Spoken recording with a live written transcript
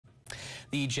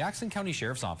The Jackson County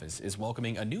Sheriff's Office is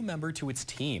welcoming a new member to its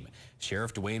team.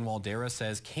 Sheriff Dwayne Waldera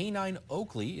says K9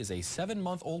 Oakley is a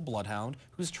 7-month-old bloodhound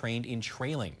who's trained in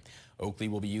trailing. Oakley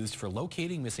will be used for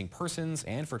locating missing persons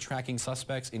and for tracking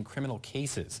suspects in criminal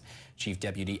cases. Chief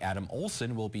Deputy Adam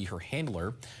Olson will be her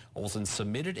handler. Olson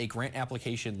submitted a grant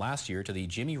application last year to the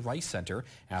Jimmy Rice Center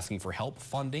asking for help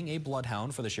funding a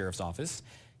bloodhound for the Sheriff's Office.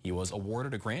 He was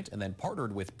awarded a grant and then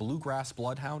partnered with Bluegrass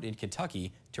Bloodhound in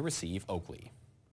Kentucky to receive Oakley.